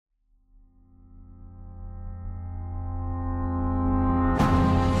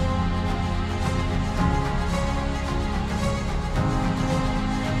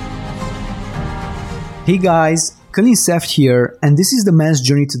Hey guys, Colin Seft here, and this is the Man's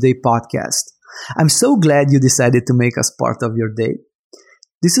Journey Today podcast. I'm so glad you decided to make us part of your day.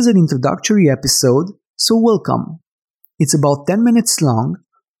 This is an introductory episode, so welcome. It's about 10 minutes long,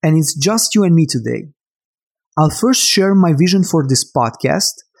 and it's just you and me today. I'll first share my vision for this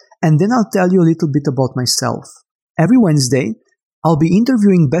podcast, and then I'll tell you a little bit about myself. Every Wednesday, I'll be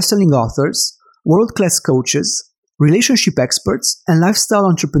interviewing best-selling authors, world-class coaches, relationship experts, and lifestyle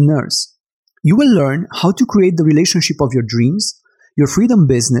entrepreneurs. You will learn how to create the relationship of your dreams, your freedom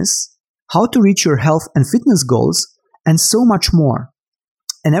business, how to reach your health and fitness goals, and so much more.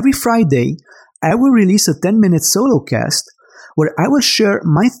 And every Friday, I will release a 10-minute solo cast where I will share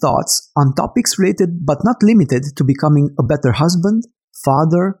my thoughts on topics related but not limited to becoming a better husband,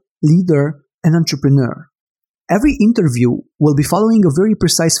 father, leader, and entrepreneur. Every interview will be following a very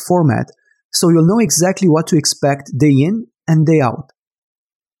precise format, so you'll know exactly what to expect day in and day out.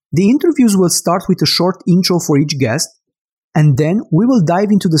 The interviews will start with a short intro for each guest, and then we will dive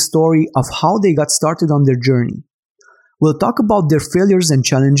into the story of how they got started on their journey. We'll talk about their failures and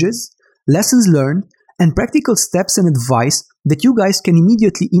challenges, lessons learned, and practical steps and advice that you guys can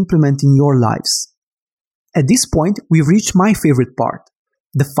immediately implement in your lives. At this point, we've reached my favorite part,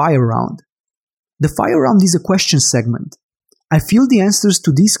 the fire round. The fire round is a question segment. I feel the answers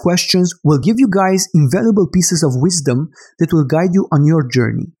to these questions will give you guys invaluable pieces of wisdom that will guide you on your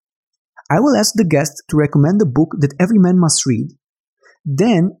journey. I will ask the guest to recommend a book that every man must read.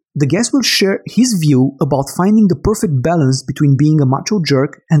 Then, the guest will share his view about finding the perfect balance between being a macho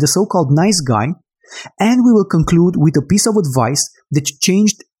jerk and a so-called nice guy, and we will conclude with a piece of advice that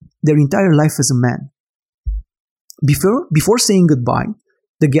changed their entire life as a man. Before saying goodbye,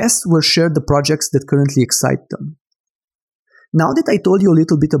 the guests will share the projects that currently excite them. Now that I told you a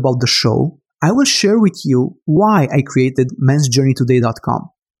little bit about the show, I will share with you why I created mansjourneytoday.com.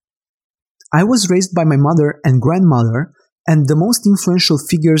 I was raised by my mother and grandmother, and the most influential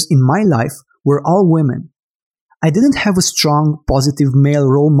figures in my life were all women. I didn't have a strong, positive male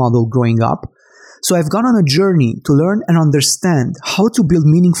role model growing up, so I've gone on a journey to learn and understand how to build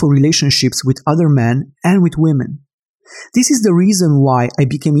meaningful relationships with other men and with women. This is the reason why I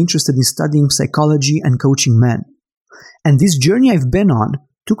became interested in studying psychology and coaching men. And this journey I've been on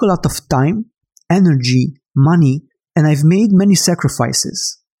took a lot of time, energy, money, and I've made many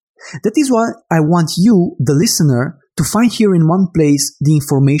sacrifices. That is why I want you, the listener, to find here in one place the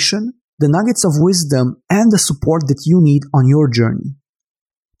information, the nuggets of wisdom, and the support that you need on your journey.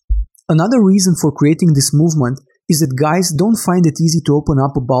 Another reason for creating this movement is that guys don't find it easy to open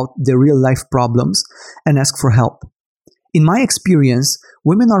up about their real life problems and ask for help. In my experience,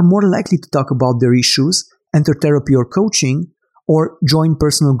 women are more likely to talk about their issues, enter therapy or coaching, or join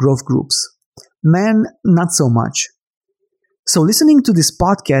personal growth groups. Men, not so much. So listening to this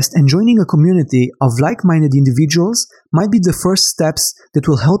podcast and joining a community of like-minded individuals might be the first steps that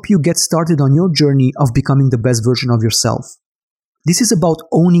will help you get started on your journey of becoming the best version of yourself. This is about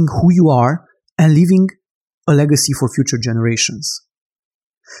owning who you are and leaving a legacy for future generations.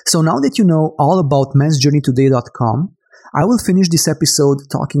 So now that you know all about mansjourneytoday.com, I will finish this episode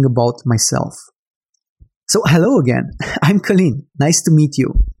talking about myself. So hello again, I'm Colin. Nice to meet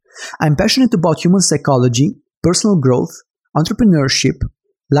you. I'm passionate about human psychology, personal growth, entrepreneurship,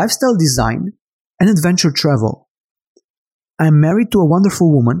 lifestyle design, and adventure travel. I'm married to a wonderful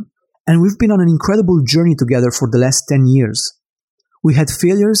woman, and we've been on an incredible journey together for the last 10 years. We had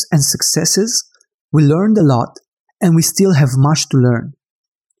failures and successes, we learned a lot, and we still have much to learn.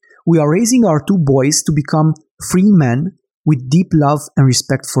 We are raising our 2 boys to become free men with deep love and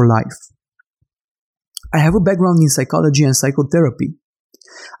respect for life. I have a background in psychology and psychotherapy.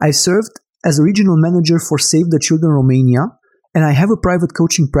 I served as a regional manager for Save the Children Romania, and I have a private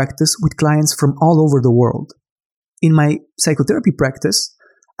coaching practice with clients from all over the world. In my psychotherapy practice,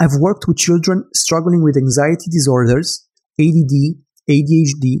 I've worked with children struggling with anxiety disorders, ADD,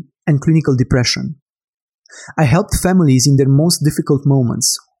 ADHD, and clinical depression. I helped families in their most difficult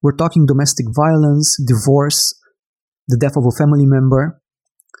moments. We're talking domestic violence, divorce, the death of a family member.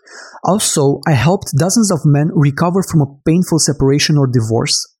 Also, I helped dozens of men recover from a painful separation or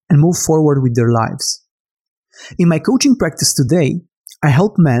divorce and move forward with their lives. In my coaching practice today, I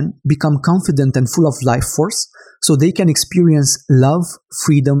help men become confident and full of life force so they can experience love,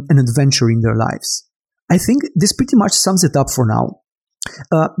 freedom, and adventure in their lives. I think this pretty much sums it up for now.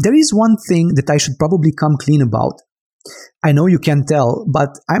 There is one thing that I should probably come clean about. I know you can't tell,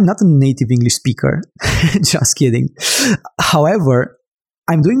 but I'm not a native English speaker. Just kidding. However,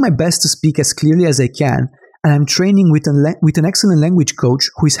 I'm doing my best to speak as clearly as I can, and I'm training with an excellent language coach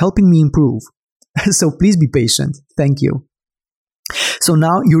who is helping me improve. So please be patient. Thank you. So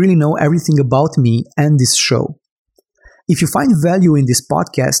now you really know everything about me and this show. If you find value in this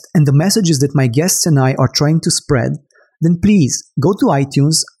podcast and the messages that my guests and I are trying to spread, then please go to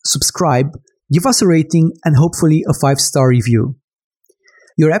iTunes, subscribe, give us a rating, and hopefully a 5-star review.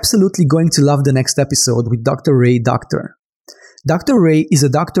 You're absolutely going to love the next episode with Dr. Ray Doctor. Dr. Ray is a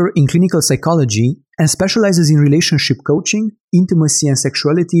doctor in clinical psychology and specializes in relationship coaching, intimacy and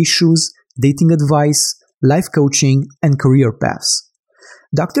sexuality issues, dating advice, life coaching, and career paths.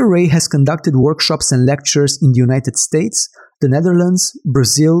 Dr. Ray has conducted workshops and lectures in the United States, the Netherlands,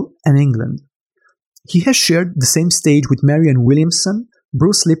 Brazil, and England. He has shared the same stage with Marianne Williamson,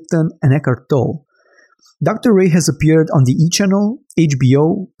 Bruce Lipton, and Eckhart Tolle. Dr. Ray has appeared on the E! Channel,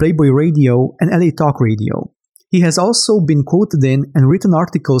 HBO, Playboy Radio, and LA Talk Radio. He has also been quoted in and written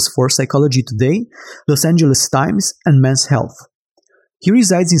articles for Psychology Today, Los Angeles Times, and Men's Health. He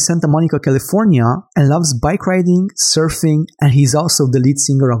resides in Santa Monica, California, and loves bike riding, surfing, and he's also the lead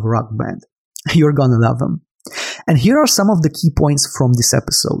singer of a rock band. You're gonna love him. And here are some of the key points from this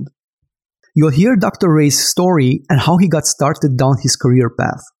episode. You'll hear Dr. Ray's story and how he got started down his career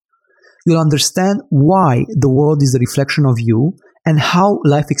path. You'll understand why the world is a reflection of you and how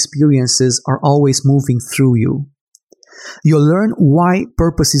life experiences are always moving through you. You'll learn why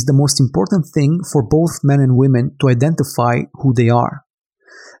purpose is the most important thing for both men and women to identify who they are.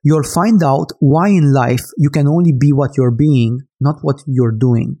 You'll find out why in life you can only be what you're being, not what you're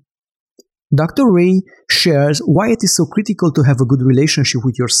doing. Dr. Ray shares why it is so critical to have a good relationship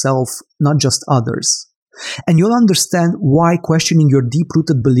with yourself, not just others. And you'll understand why questioning your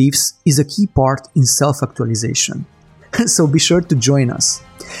deep-rooted beliefs is a key part in self-actualization. So be sure to join us.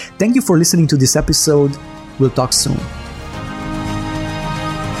 Thank you for listening to this episode. We'll talk soon.